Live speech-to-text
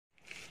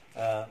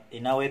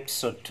in our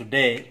episode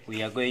today,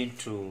 we are going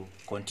to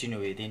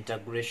continue with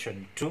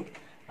integration 2,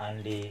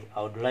 and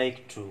I would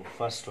like to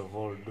first of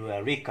all do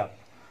a recap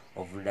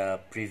of the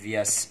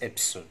previous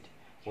episode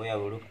where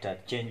we looked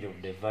at change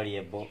of the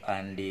variable.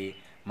 And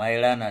my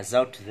learners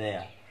out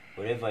there,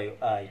 wherever you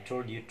are, I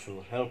told you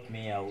to help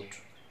me out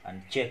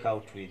and check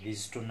out with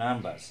these two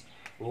numbers.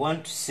 We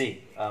want to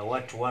see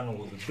what one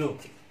would do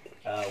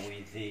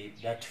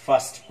with that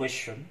first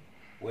question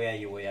where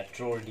you were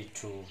told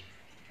to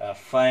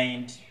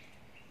find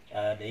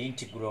the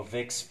integral of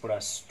x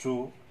plus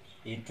 2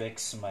 into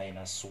x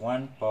minus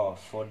 1 power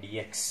 4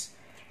 dx.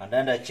 And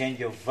under change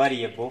of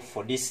variable,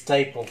 for this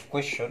type of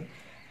question,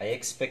 I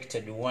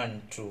expected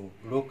one to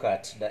look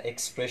at the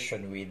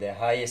expression with the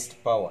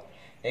highest power.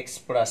 X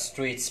plus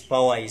 2, its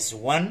power is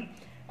 1,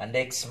 and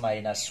x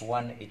minus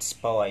 1, its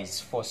power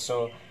is 4.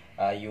 So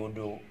you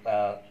would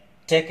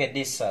take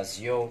this as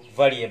your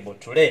variable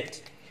to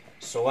let.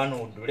 So one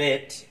would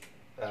let,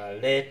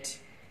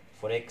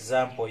 for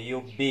example,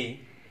 u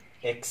be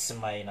x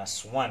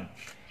minus 1.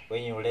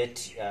 When you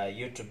let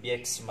u to be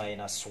x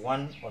minus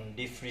 1, on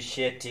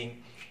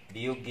differentiating, the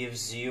u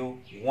gives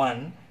you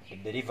 1, the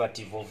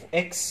derivative of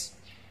x.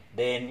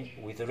 Then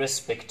with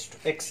respect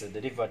to x, the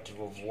derivative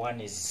of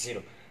 1 is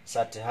 0. So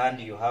at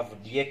hand you have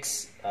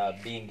dx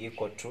being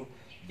equal to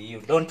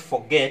du. Don't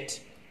forget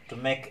to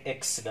make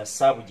x the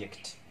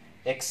subject.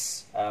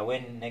 X,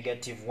 when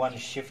negative 1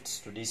 shifts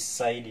to this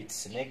side,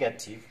 it's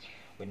negative.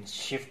 When it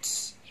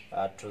shifts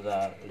to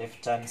the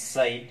left hand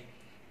side,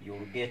 you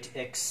will get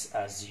x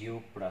as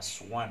u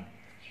plus 1.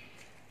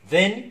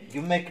 Then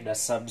you make the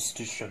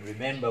substitution.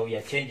 Remember, we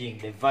are changing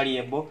the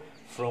variable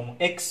from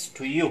x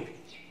to u.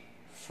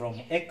 From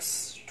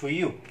x to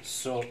u.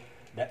 So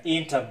the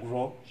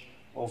integral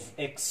of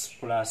x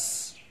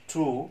plus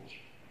 2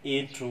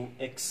 into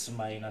x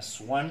minus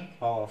 1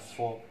 power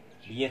 4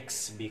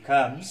 dx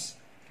becomes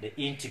the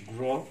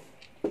integral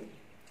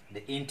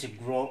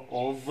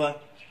of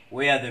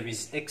where there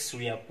is x,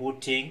 we are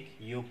putting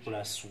u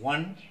plus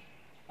 1.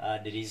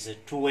 There is a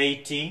 2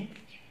 weighting,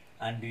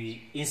 and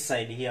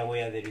inside here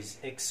where there is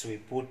x, we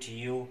put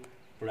u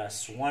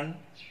plus 1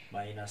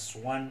 minus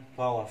 1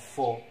 power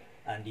 4,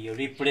 and you're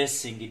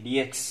replacing the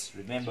dx.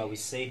 Remember, we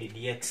said the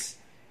dx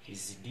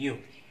is du.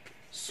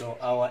 So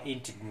our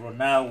integral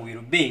now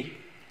will be,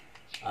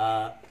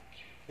 I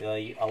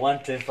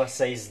want to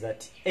emphasize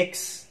that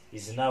x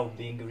is now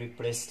being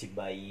replaced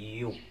by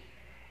u,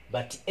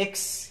 but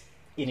x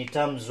in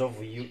terms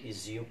of u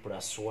is u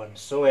plus 1.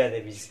 So where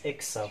there is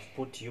x, I've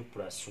put u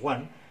plus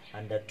 1,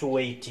 and the 2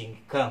 weighting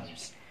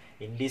comes.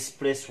 In this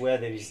place where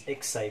there is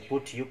x, I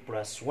put u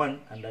plus 1,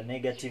 and the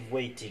negative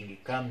weighting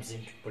comes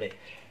into play.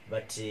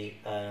 But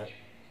there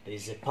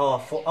is a power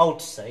 4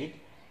 outside,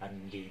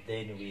 and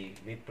then we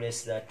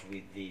replace that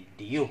with the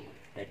du,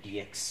 the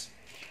dx.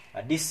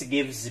 This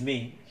gives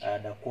me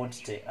the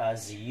quantity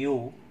as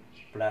u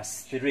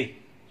plus 3.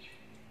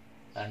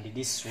 And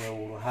this way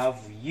we will have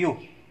u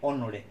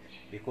only,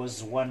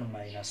 because 1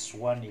 minus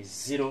 1 is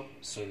 0,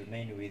 so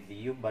remain with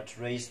u, but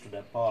raised to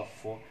the power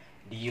 4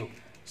 du.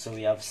 So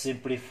we have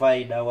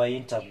simplified our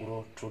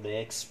integral to the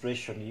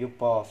expression u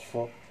power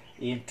 4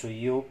 into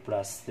u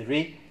plus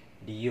 3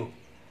 du.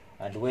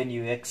 And when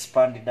you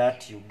expand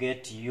that, you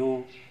get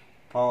u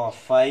power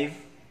 5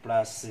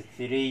 plus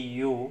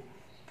 3u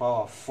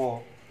power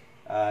 4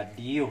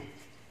 du.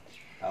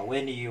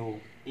 When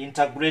you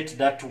integrate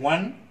that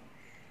one,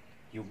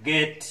 you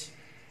get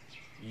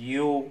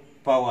u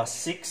power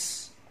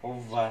 6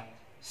 over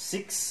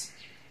 6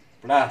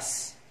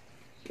 plus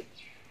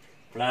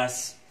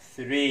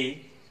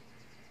 3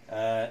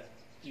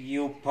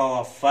 u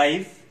power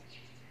 5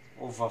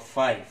 over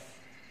 5.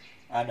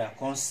 Add a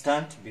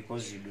constant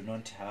because you do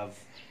not have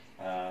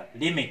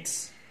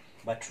limits.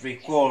 But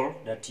recall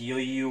that your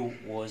u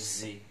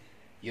was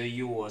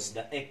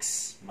the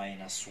x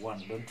minus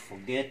 1. Don't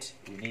forget,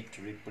 we need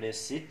to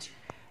replace it.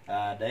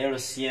 The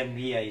LCM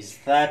here is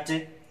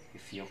 30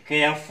 if you're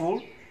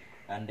careful,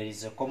 and there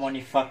is a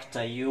common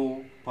factor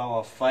u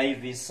power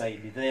 5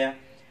 inside there.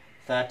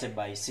 30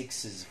 by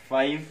 6 is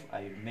 5.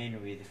 I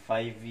remain with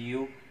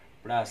 5u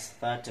plus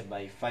 30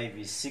 by 5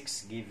 is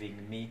 6,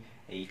 giving me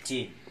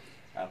 18.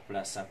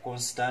 Plus a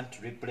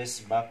constant, replace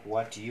back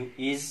what u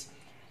is.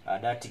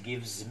 That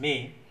gives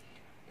me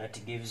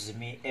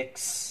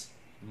x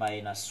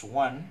minus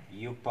 1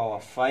 u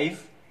power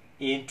 5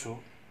 into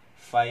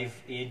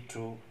 5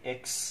 into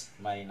x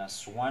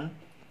minus 1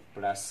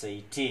 plus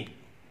 18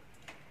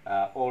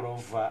 all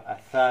over a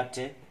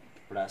 30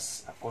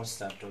 plus a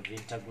constant of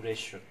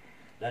integration.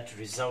 That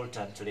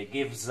resultantly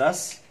gives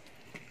us,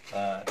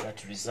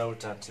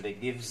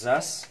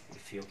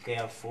 if you're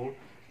careful,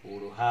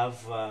 we'll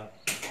have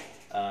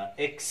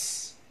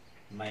x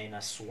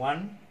minus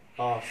 1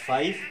 power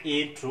 5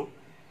 into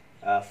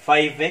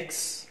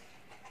 5x.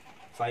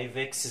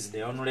 5x is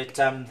the only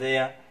term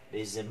there.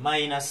 There is a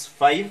minus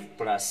 5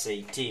 plus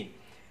 18.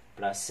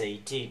 Plus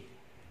 18.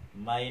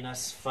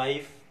 Minus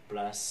 5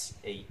 plus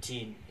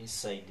 18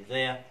 inside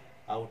there,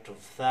 out of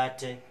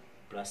 30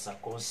 plus a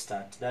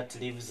constant. That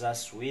leaves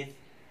us with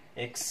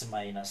x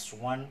minus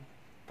 1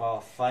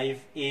 power 5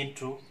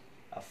 into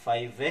a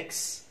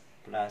 5x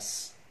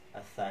plus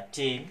a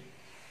 13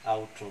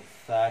 out of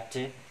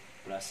 30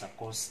 plus a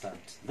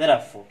constant.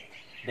 Therefore,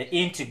 the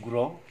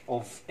integral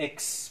of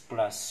x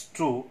plus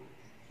 2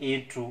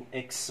 into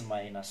x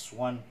minus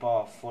 1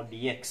 power 4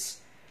 dx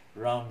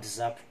rounds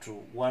up to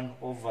 1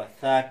 over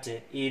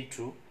 30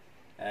 into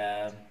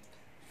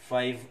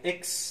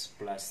 5x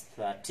plus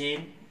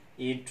 13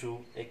 into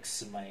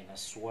x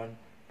minus 1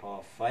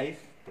 power 5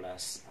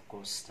 plus a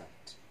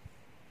constant.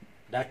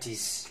 That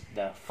is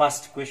the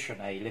first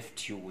question I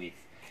left you with.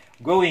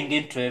 Going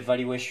into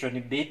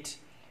evaluation bit,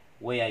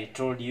 where I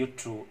told you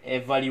to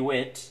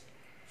evaluate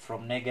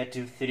from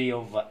negative 3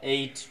 over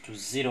 8 to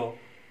 0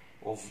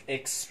 of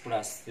x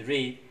plus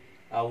 3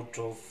 out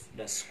of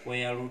the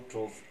square root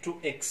of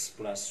 2x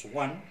plus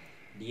 1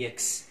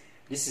 dx.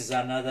 This is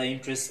another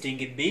interesting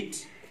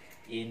bit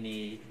in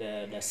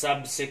the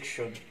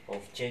subsection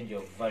of change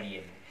of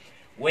variable,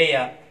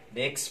 where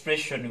the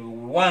expression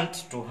we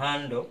want to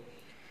handle,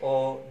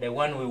 or the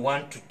one we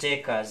want to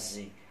take as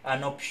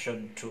an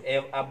option to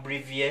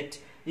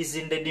abbreviate, is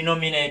in the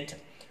denominator.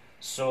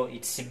 So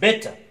it's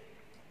better,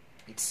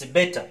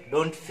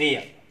 don't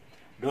fear,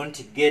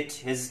 don't get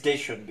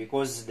hesitation,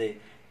 because the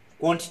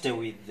quantity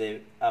with the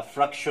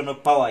fractional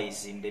power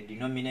is in the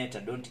denominator.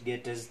 Don't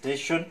get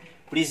hesitation.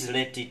 Please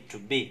let it to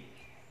be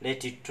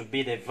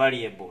the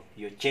variable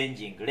you're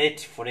changing. Let,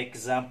 for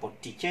example,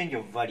 t, change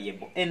of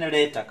variable, any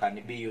letter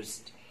can be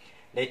used.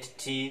 Let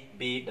t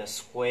be the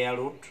square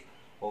root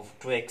of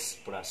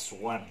 2x plus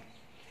 1.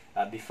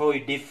 Before we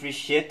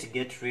differentiate,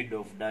 get rid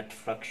of that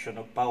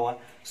fractional power.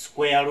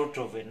 Square root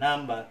of a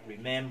number,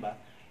 remember,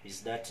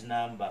 is that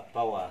number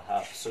power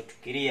half. So to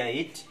clear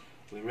it,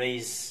 we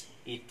raise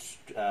it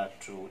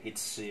to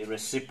its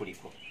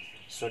reciprocal.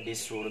 So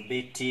this will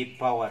be t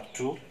power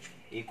 2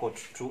 equal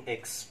to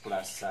 2x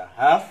plus a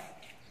half,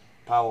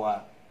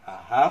 power a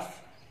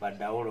half, but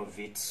the whole of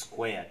it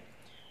squared,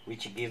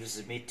 which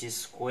gives me t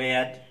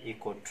squared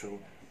equal to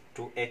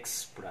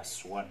 2x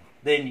plus 1.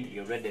 Then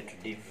you're ready to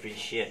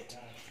differentiate.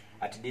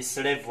 At this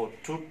level,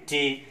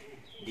 2t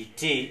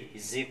dt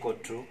is equal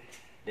to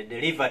the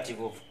derivative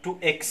of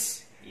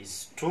 2x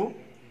is 2,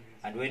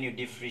 and when you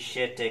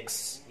differentiate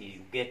x,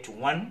 you get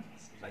 1,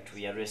 but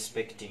we are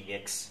respecting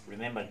x.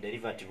 Remember, the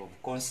derivative of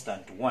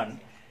constant 1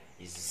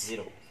 is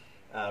 0.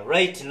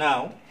 Right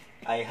now,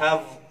 I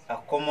have a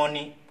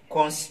common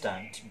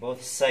constant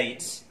both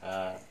sides.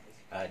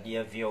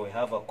 Dear viewer, we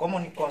have a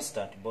common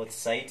constant both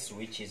sides,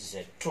 which is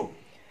 2.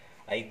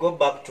 I go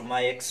back to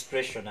my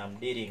expression I'm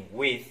dealing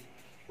with,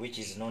 which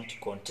is not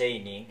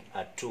containing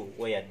a 2,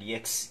 where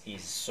dx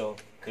is. So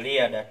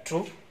clear the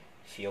 2.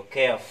 If you're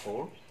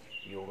careful,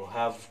 you will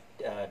have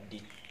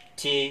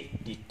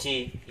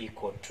dt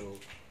equal to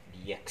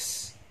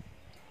dx.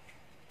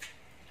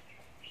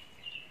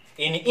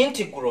 In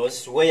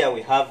integrals, where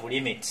we have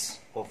limits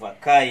of a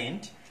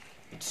kind,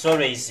 it's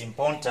always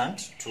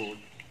important to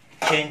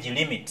change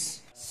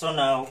limits. So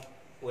now,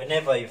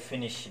 whenever you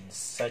finish in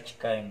such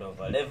kind of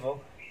a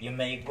level, you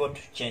may go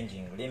to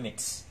changing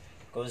limits,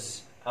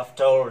 because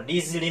after all,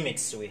 these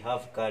limits we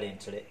have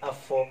currently are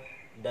for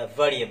the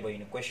variable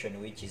in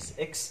question, which is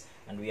x,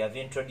 and we have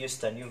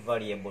introduced a new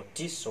variable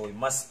t, so we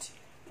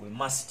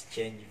must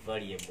change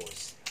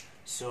variables.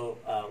 So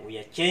we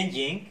are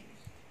changing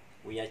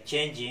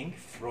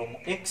from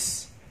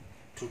x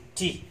to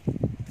t.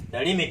 The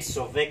limits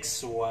of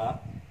x were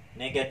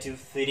negative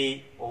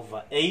 3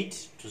 over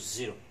 8 to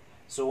 0.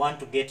 So we want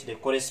to get the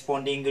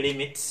corresponding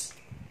limits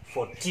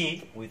for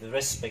t with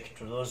respect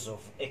to those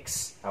of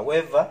x.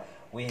 However,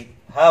 we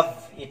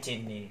have it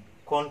in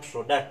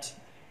control that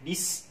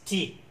this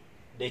t,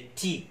 the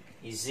t,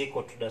 is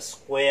equal to the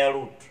square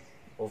root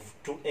of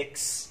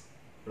 2x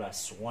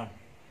plus 1.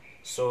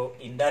 So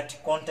in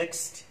that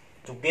context,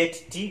 to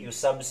get t, you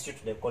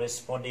substitute the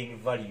corresponding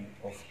value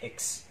of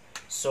x.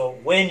 So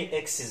when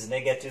x is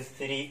negative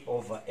 3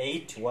 over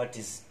 8, what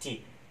is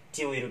t?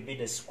 T will be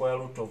the square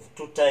root of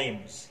 2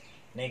 times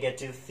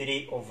negative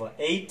 3 over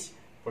 8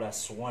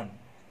 plus 1,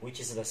 which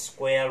is the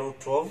square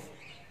root of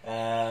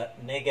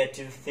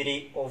negative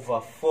 3 over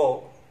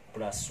 4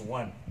 plus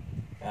 1.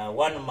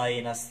 1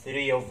 minus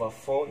 3 over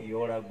 4,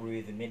 you all agree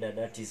with me that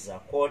that is a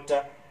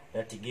quarter.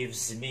 That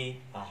gives me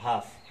a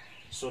half.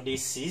 So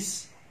this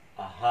is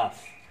a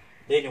half.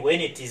 Then when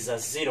it is a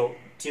 0,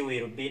 t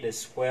will be the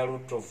square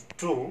root of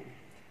 2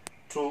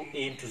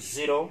 into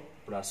 0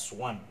 plus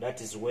 1.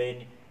 That is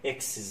when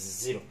x is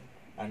 0.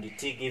 And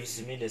t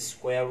gives me the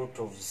square root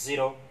of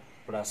 0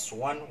 plus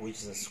 1, which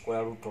is the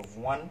square root of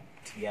 1.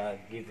 They are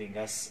giving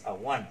us a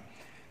 1.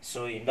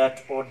 So in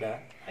that order,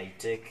 I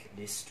take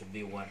this to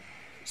be 1.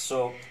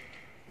 So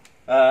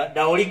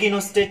the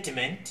original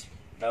statement,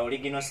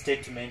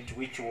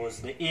 which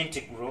was the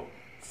integral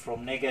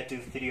from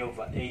negative 3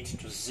 over 8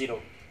 to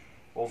 0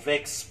 of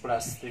x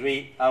plus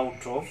 3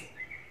 out of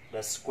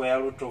the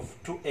square root of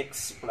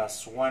 2x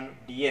plus 1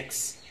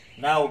 dx,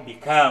 now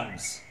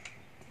becomes,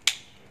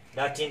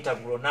 that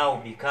integral now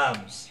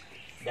becomes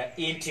the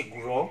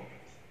integral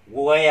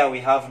where we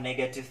have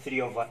negative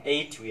 3 over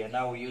 8. We are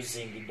now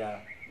using the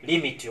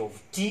limit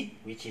of t,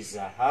 which is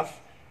a half.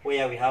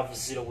 Where we have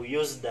 0, we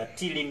use the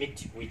t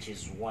limit, which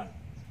is 1.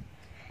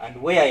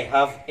 And where I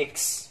have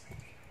x,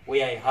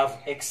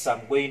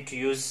 I'm going to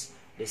use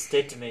the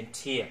statement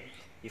here.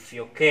 If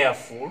you're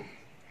careful,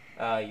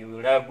 you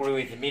will agree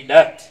with me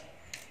that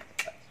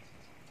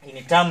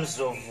in terms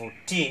of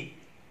t,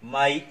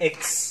 my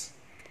x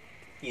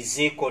is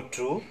equal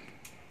to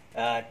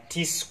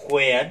t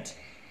squared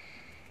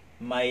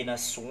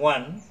minus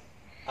 1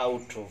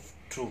 out of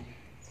 2.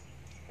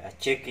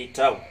 Check it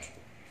out.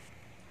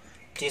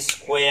 T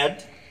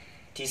squared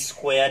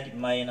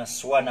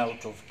minus 1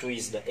 out of 2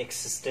 is the x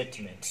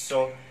statement.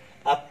 So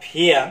up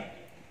here,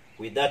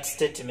 with that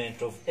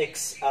statement of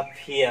x up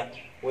here,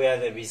 where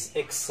there is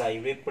x, I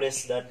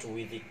replace that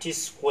with the t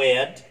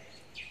squared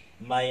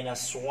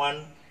minus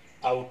 1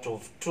 out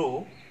of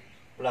 2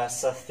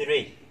 plus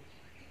 3.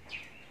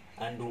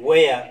 And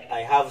where I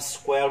have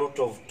square root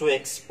of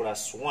 2x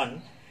plus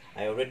 1,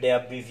 I already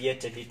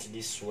abbreviated it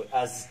this way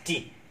as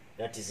t.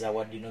 That is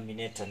our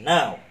denominator.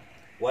 Now,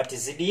 what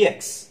is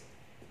dx?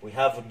 We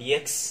have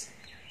dx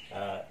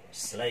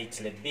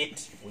slightly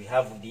bit. We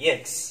have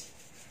dx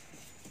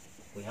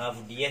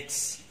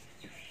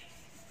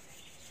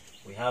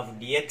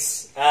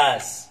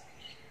as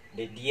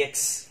the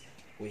dx.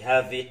 We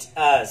have it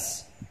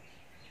as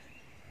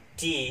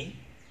t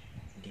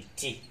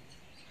dt,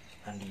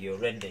 and you're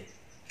ready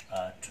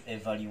to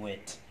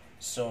evaluate.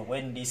 So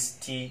when this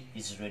t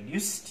is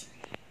reduced,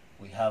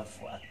 we have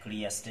a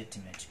clear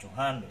statement to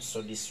handle.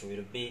 So this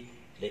will be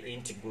the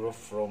integral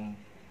from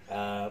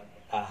a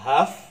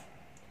half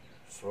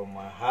to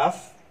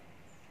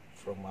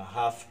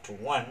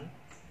 1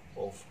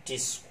 of t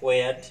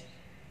squared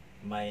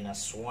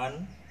minus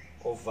 1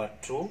 over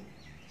 2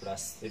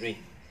 plus 3.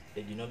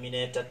 The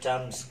denominator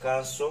terms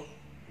cancel.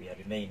 We are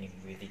remaining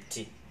with the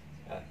t.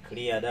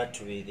 Clear that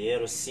with the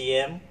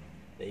LCM.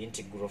 The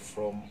integral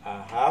from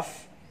a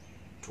half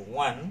to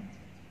 1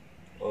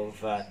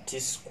 over t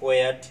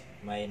squared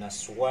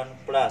minus 1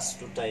 plus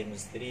 2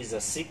 times 3 is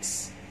a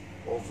 6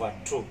 over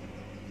 2.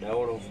 The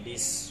whole of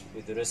this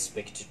with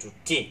respect to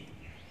t.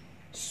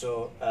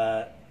 So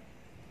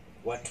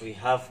what we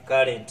have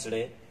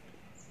currently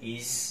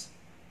is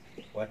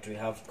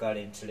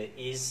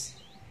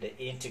the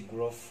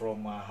integral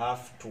from a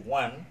half to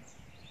 1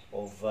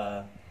 of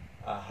a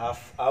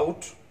half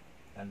out,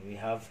 and we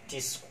have t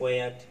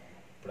squared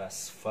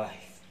plus 5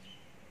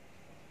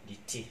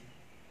 dt.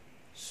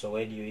 So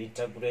when you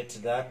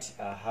integrate that,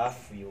 a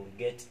half, you will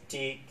get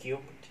t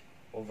cubed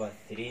over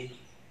 3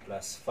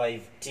 plus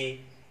 5t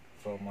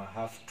from a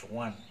half to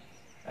 1.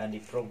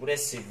 And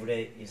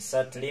progressively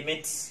insert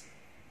limits,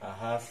 a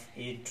half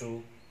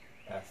into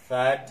a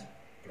third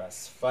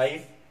plus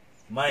 5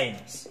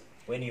 minus.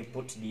 When you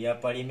put the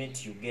upper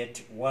limit, you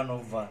get 1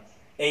 over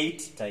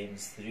 8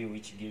 times 3,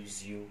 which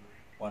gives you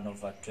 1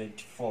 over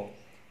 24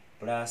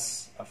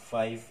 plus a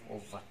 5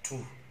 over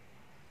 2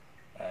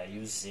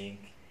 using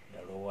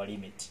the lower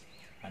limit.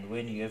 And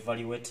when you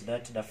evaluate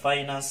that, the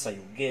final answer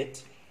you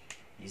get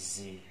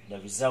is the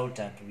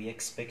resultant we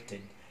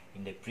expected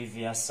in the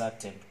previous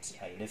attempt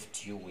I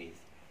left you with.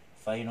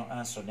 Final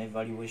answer on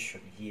evaluation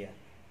here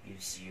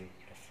gives you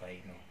the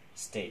final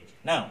stage.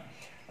 Now,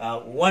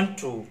 we want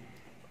to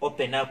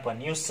open up a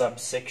new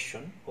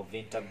subsection of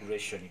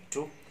integration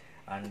 2,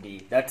 and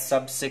that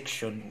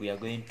subsection we are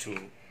going to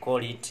call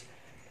it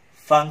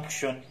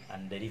function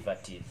and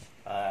derivative.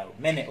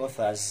 Many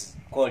authors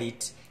call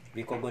it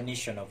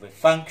recognition of a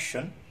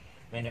function.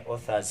 Many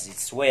authors,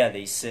 it's where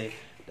they say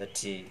that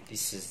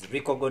this is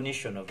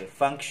recognition of a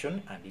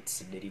function and its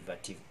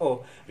derivative,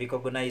 or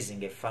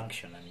recognizing a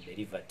function and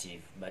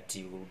derivative, but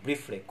we will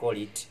briefly call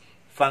it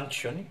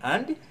function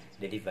and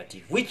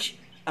derivative, which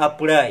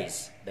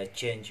applies the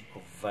change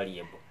of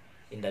variable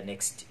in the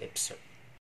next episode.